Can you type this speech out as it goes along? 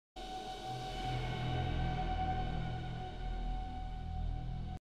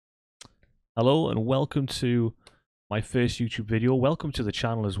Hello and welcome to my first YouTube video. Welcome to the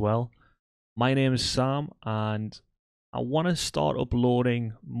channel as well. My name is Sam and I want to start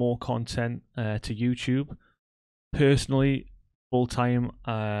uploading more content to YouTube. Personally, full time,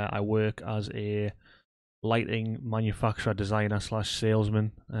 I work as a lighting manufacturer, designer /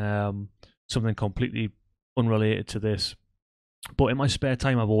 salesman. Something completely unrelated to this. But in my spare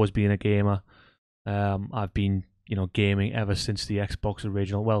time, I've always been a gamer. I've been, gaming ever since the Xbox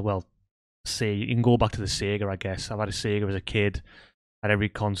original. Say you can go back to the Sega, I guess. I've had a Sega as a kid, had every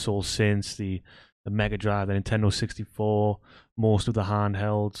console since the Mega Drive, the Nintendo 64, most of the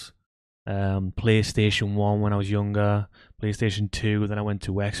handhelds, PlayStation 1 when I was younger, PlayStation 2, then I went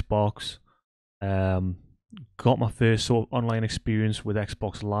to Xbox. Got my first sort of online experience with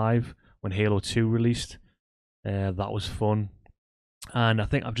Xbox Live when Halo 2 released. That was fun. And I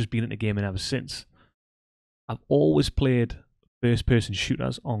think I've just been into gaming ever since. I've always played first-person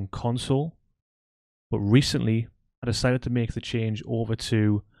shooters on console, but recently I decided to make the change over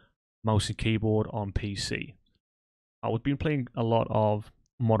to mouse and keyboard on PC. I've been playing a lot of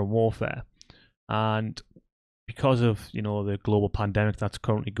Modern Warfare, and because of the global pandemic that's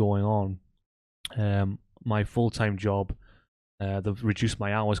currently going on, my full-time job, they've reduced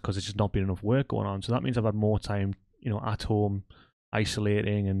my hours because there's just not been enough work going on. So that means I've had more time, at home,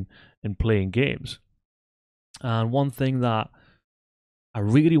 isolating and playing games. And one thing that I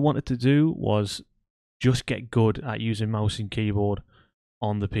really wanted to do was just get good at using mouse and keyboard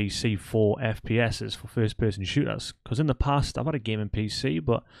on the PC for FPSs, for first-person shooters. Because in the past, I've had a gaming PC,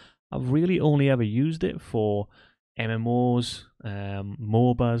 but I've really only ever used it for MMOs,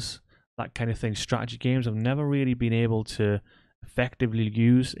 MOBAs, that kind of thing, strategy games. I've never really been able to effectively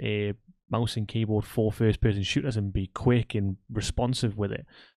use a mouse and keyboard for first-person shooters and be quick and responsive with it.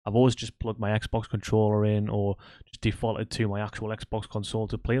 I've always just plugged my Xbox controller in or just defaulted to my actual Xbox console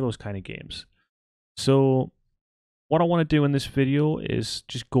to play those kind of games. So what I want to do in this video is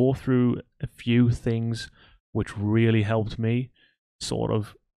just go through a few things which really helped me sort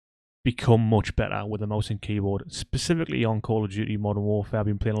of become much better with a mouse and keyboard, specifically on Call of Duty Modern Warfare. I've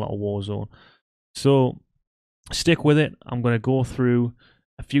been playing a lot of Warzone. So stick with it. I'm going to go through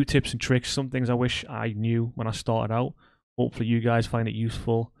a few tips and tricks, some things I wish I knew when I started out. Hopefully you guys find it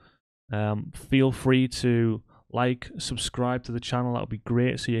useful. Feel free to subscribe to the channel. That would be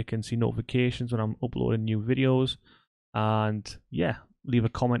great, so you can see notifications when I'm uploading new videos. And yeah, leave a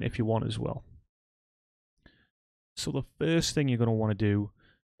comment if you want as well. So the first thing you're going to want to do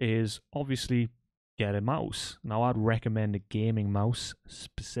is obviously get a mouse. Now I'd recommend a gaming mouse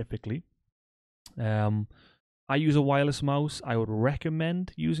specifically. I use a wireless mouse. I would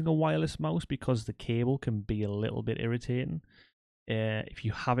recommend using a wireless mouse because the cable can be a little bit irritating. If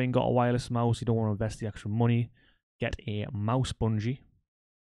you haven't got a wireless mouse, you don't want to invest the extra money, get a mouse bungee.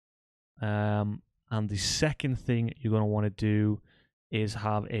 And the second thing you're going to want to do is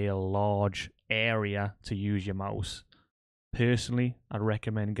have a large area to use your mouse. Personally, I'd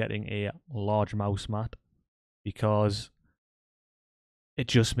recommend getting a large mouse mat because it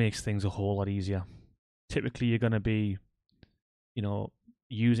just makes things a whole lot easier. Typically, you're going to be,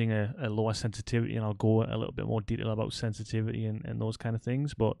 using a lower sensitivity, and I'll go a little bit more detail about sensitivity and those kind of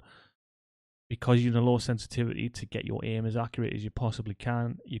things. But because you're in a low sensitivity, to get your aim as accurate as you possibly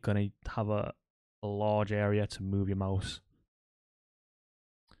can, you're going to have a large area to move your mouse.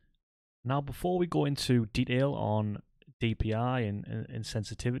 Now, before we go into detail on DPI and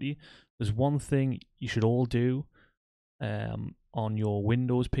sensitivity, there's one thing you should all do on your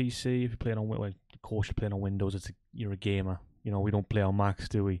Windows PC. If you're playing on, well, of course you're playing on Windows, you're a gamer. We don't play on Macs,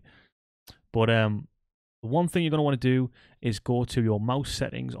 do we? But the one thing you're going to want to do is go to your mouse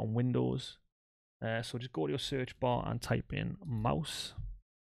settings on Windows. So just go to your search bar and type in mouse.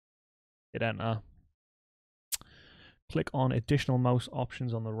 Hit enter. Click on additional mouse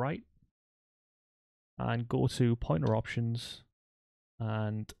options on the right. And go to pointer options.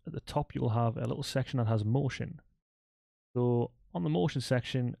 And at the top you'll have a little section that has motion. So on the motion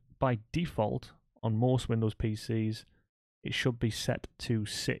section, by default, on most Windows PCs, it should be set to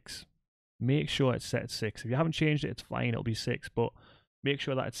 6. Make sure it's set at 6. If you haven't changed it, it's fine, it'll be 6, but make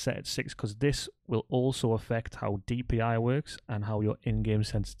sure that it's set at 6 because this will also affect how DPI works and how your in-game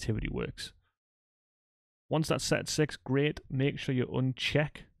sensitivity works. Once that's set at 6, great. Make sure you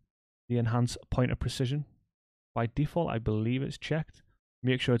uncheck the enhance pointer precision. By default, I believe it's checked.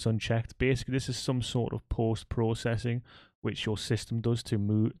 Make sure it's unchecked. Basically, this is some sort of post-processing which your system does to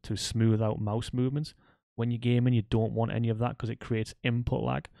smooth out mouse movements. When you're gaming, you don't want any of that because it creates input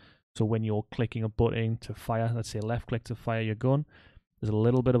lag. So when you're clicking a button to fire, let's say left click to fire your gun, there's a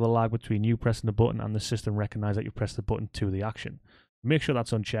little bit of a lag between you pressing the button and the system recognize that you pressed the button to the action. Make sure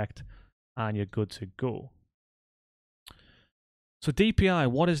that's unchecked. and you're good to go. So DPI,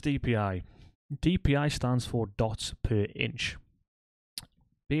 what is DPI? DPI stands for dots per inch.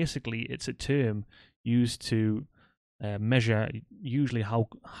 Basically, it's a term used to measure usually how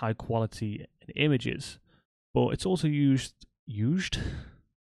high quality an image is, but it's also used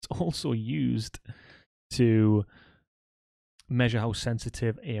to measure how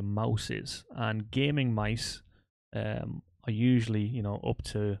sensitive a mouse is. And gaming mice are usually, you know, up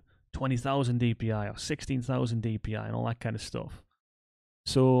to 20,000 DPI or 16,000 DPI and all that kind of stuff.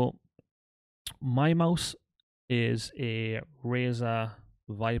 So my mouse is a Razer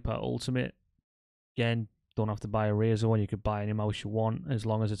Viper Ultimate. Again, don't have to buy a Razer one. You could buy any mouse you want as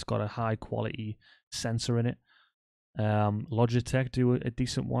long as it's got a high quality sensor in it. Logitech do a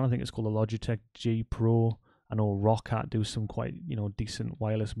decent one. I think it's called the Logitech G Pro. I know Roccat do some quite, you know, decent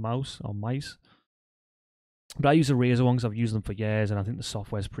wireless mouse or mice. But I use a Razer one because I've used them for years and I think the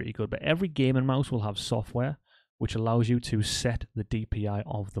software is pretty good. But every gaming mouse will have software which allows you to set the DPI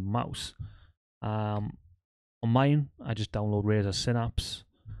of the mouse. On mine, I just download Razer Synapse.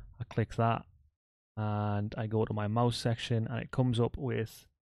 I click that and I go to my mouse section and it comes up with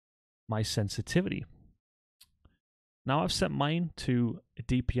my sensitivity. Now I've set mine to a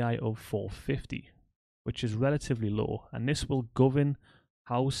DPI of 450, which is relatively low, and this will govern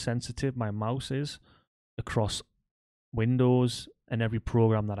how sensitive my mouse is across Windows and every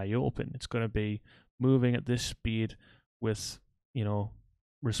program that I open. It's going to be moving at this speed with, you know,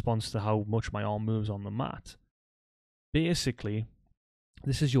 response to how much my arm moves on the mat. Basically,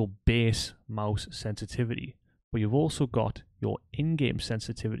 this is your base mouse sensitivity, but you've also got your in-game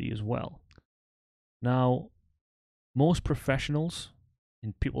sensitivity as well. Now, most professionals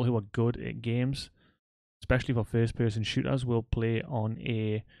and people who are good at games, especially for first-person shooters, will play on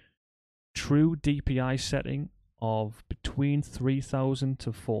a true DPI setting of between 3,000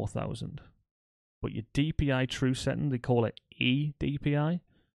 to 4,000. But your DPI true setting, they call it eDPI,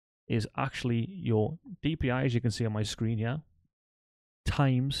 is actually your DPI, as you can see on my screen here,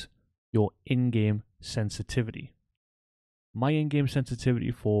 times your in-game sensitivity. My in-game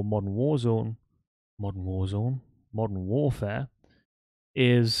sensitivity for Modern Warfare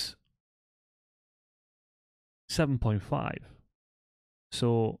is 7.5.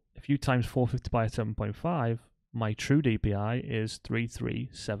 So if you times 450 by 7.5, my true DPI is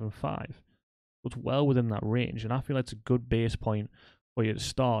 3375. It's well within that range, and I feel it's a good base point for you to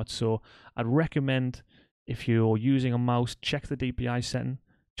start. So I'd recommend, if you're using a mouse, check the DPI setting.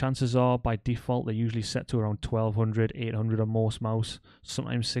 Chances are, by default, they're usually set to around 1200, 800 on most mouse,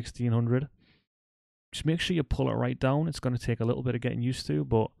 sometimes 1600. Just make sure you pull it right down. It's going to take a little bit of getting used to,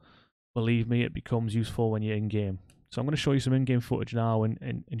 but believe me, it becomes useful when you're in-game. So I'm going to show you some in-game footage now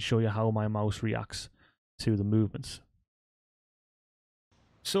and show you how my mouse reacts to the movements.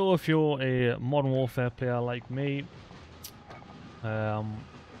 So if you're a Modern Warfare player like me,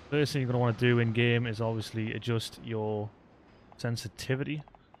 first thing you're going to want to do in-game is obviously adjust your sensitivity.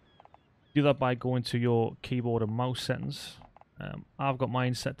 Do that by going to your keyboard and mouse settings. I've got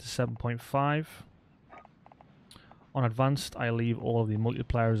mine set to 7.5. On advanced, I leave all of the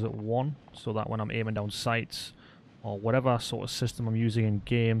multipliers at 1, so that when I'm aiming down sights or whatever sort of system I'm using in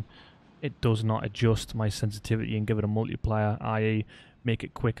game, it does not adjust my sensitivity and give it a multiplier, i.e. make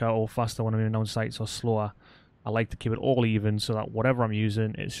it quicker or faster when I'm aiming down sights or slower. I like to keep it all even so that whatever I'm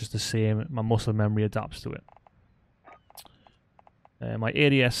using, it's just the same. My muscle memory adapts to it. My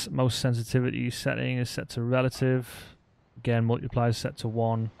ADS mouse sensitivity setting is set to relative. Again, multiplier is set to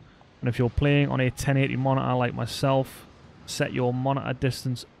 1. And if you're playing on a 1080 monitor like myself, set your monitor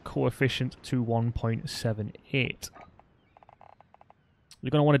distance coefficient to 1.78. You're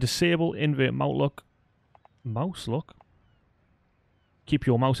going to want to disable invert mouse look. Keep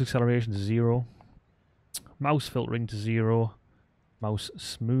your mouse acceleration to 0. Mouse filtering to 0. Mouse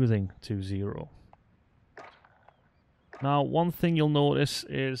smoothing to 0. Now, one thing you'll notice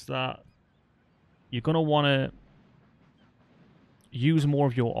is that you're going to want to use more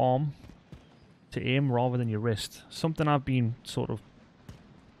of your arm to aim rather than your wrist. Something I've been sort of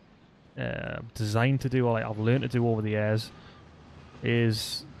designed to do, or like I've learned to do over the years,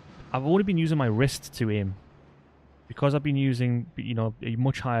 is I've only been using my wrist to aim. Because I've been using, you know, a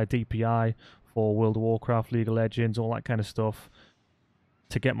much higher DPI for World of Warcraft, League of Legends, all that kind of stuff,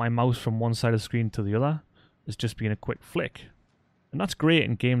 to get my mouse from one side of the screen to the other, it's just been a quick flick. And that's great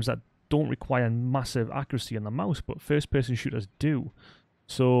in games that don't require massive accuracy on the mouse, but first-person shooters do.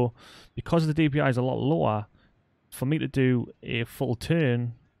 So, because the DPI is a lot lower, for me to do a full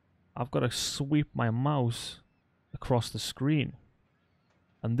turn, I've got to sweep my mouse across the screen.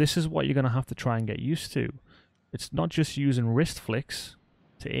 And this is what you're going to have to try and get used to. It's not just using wrist flicks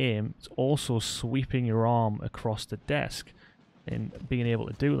to aim, it's also sweeping your arm across the desk and being able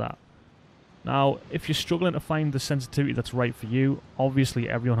to do that. Now, if you're struggling to find the sensitivity that's right for you, obviously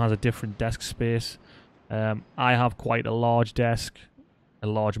everyone has a different desk space. I have quite a large desk, a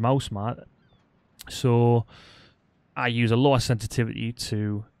large mouse mat, so I use a lower sensitivity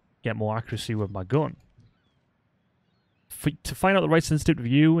to get more accuracy with my gun. To find out the right sensitivity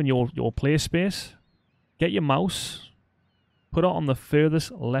for you and your play space, get your mouse, put it on the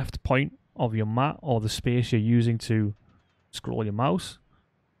furthest left point of your mat or the space you're using to scroll your mouse,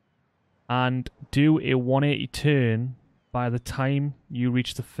 and do a 180 turn by the time you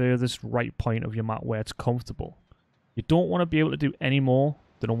reach the furthest right point of your mat where it's comfortable. You don't want to be able to do any more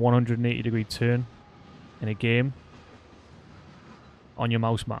than a 180 degree turn in a game on your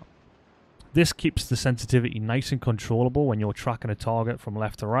mouse mat. This keeps the sensitivity nice and controllable when you're tracking a target from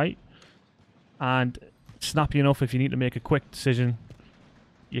left to right, and snappy enough if you need to make a quick decision,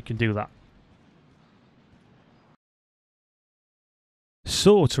 you can do that.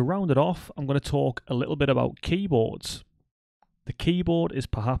 So to round it off, I'm going to talk a little bit about keyboards. The keyboard is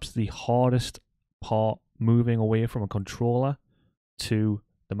perhaps the hardest part moving away from a controller to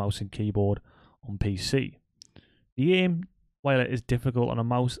the mouse and keyboard on PC. The aim, while it is difficult on a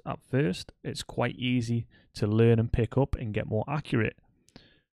mouse at first, it's quite easy to learn and pick up and get more accurate.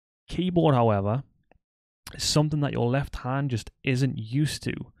 Keyboard, however, is something that your left hand just isn't used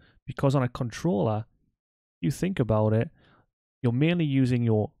to, because on a controller, you think about it, you're mainly using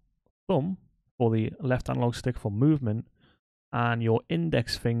your thumb for the left analog stick for movement and your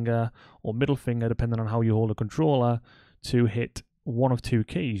index finger or middle finger, depending on how you hold a controller, to hit one of two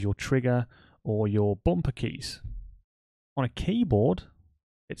keys, your trigger or your bumper keys. On a keyboard,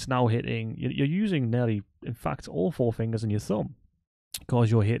 it's now hitting, you're using nearly, in fact, all four fingers and your thumb, because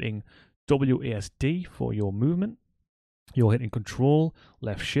you're hitting WASD for your movement, you're hitting control,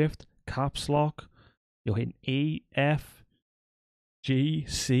 left shift, caps lock, you're hitting E, F, G,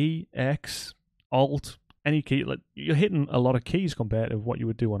 C, X, Alt, any key. Like, you're hitting a lot of keys compared to what you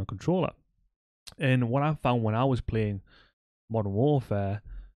would do on a controller. And what I found when I was playing Modern Warfare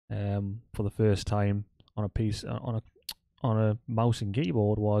for the first time on a piece on a mouse and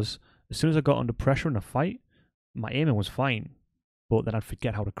keyboard was, as soon as I got under pressure in a fight, my aiming was fine, but then I'd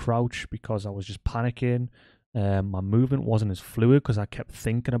forget how to crouch because I was just panicking. My movement wasn't as fluid because I kept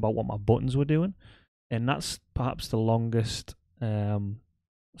thinking about what my buttons were doing, and that's perhaps the longest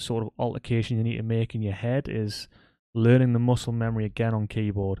sort of altercation you need to make in your head, is learning the muscle memory again on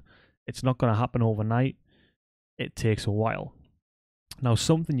keyboard. It's not going to happen overnight. It takes a while. Now,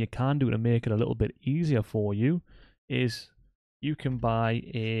 something you can do to make it a little bit easier for you is you can buy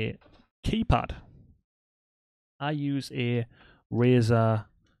a keypad. I use a Razer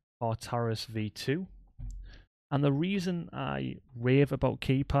Artaris V2, and the reason I rave about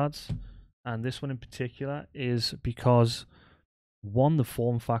keypads, and this one in particular, is because one, the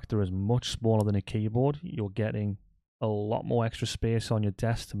form factor is much smaller than a keyboard. You're getting a lot more extra space on your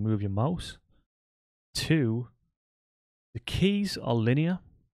desk to move your mouse. Two, the keys are linear.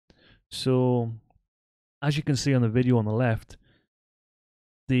 So, as you can see on the video on the left,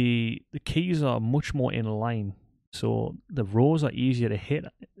 the keys are much more in line. So the rows are easier to hit,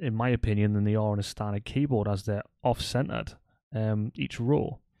 in my opinion, than they are on a standard keyboard, as they're off-centered, each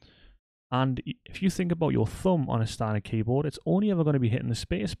row. And if you think about your thumb on a standard keyboard, it's only ever going to be hitting the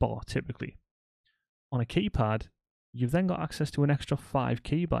space bar, typically. On a keypad, you've then got access to an extra 5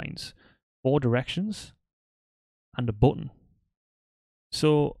 keybinds, 4 directions, and a button.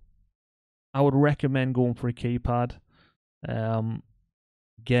 So I would recommend going for a keypad.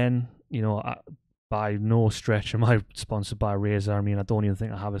 Again, you know, by no stretch am I sponsored by Razer. I mean, I don't even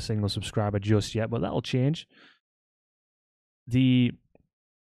think I have a single subscriber just yet, but that'll change. The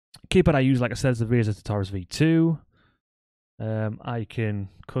keypad I use, like I said, is the Razer Artaris V2. I can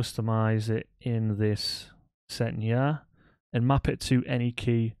customize it in this setting here and map it to any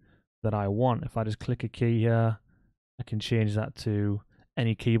key that I want. If I just click a key here, I can change that to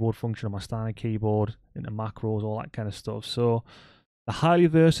any keyboard function on my standard keyboard, into macros, all that kind of stuff. So they're highly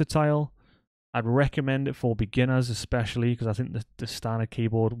versatile. I'd recommend it for beginners, especially because I think the standard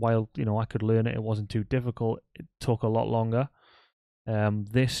keyboard, while I could learn it, it wasn't too difficult. It took a lot longer.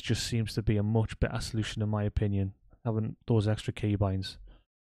 This just seems to be a much better solution, in my opinion, having those extra keybinds,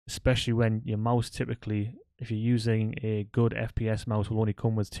 especially when your mouse typically, if you're using a good FPS mouse, will only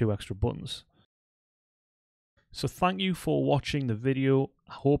come with 2 extra buttons. So thank you for watching the video.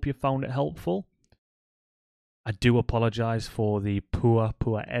 I hope you found it helpful. I do apologize for the poor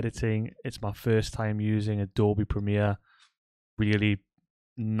editing. It's my first time using Adobe Premiere. Really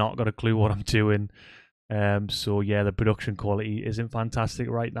not got a clue what I'm doing. So yeah, the production quality isn't fantastic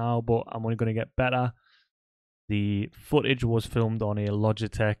right now, but I'm only going to get better. The footage was filmed on a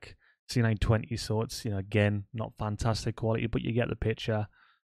Logitech C920, so it's, again, not fantastic quality, but you get the picture.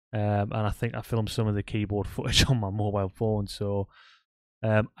 And I think I filmed some of the keyboard footage on my mobile phone, so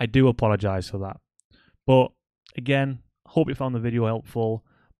I do apologize for that. But again, hope you found the video helpful.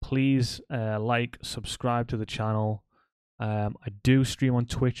 Please like, subscribe to the channel. I do stream on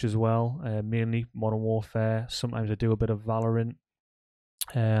Twitch as well, mainly Modern Warfare. Sometimes I do a bit of Valorant.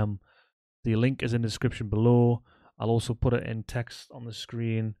 The link is in the description below. I'll also put it in text on the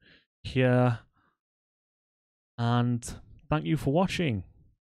screen here. And thank you for watching.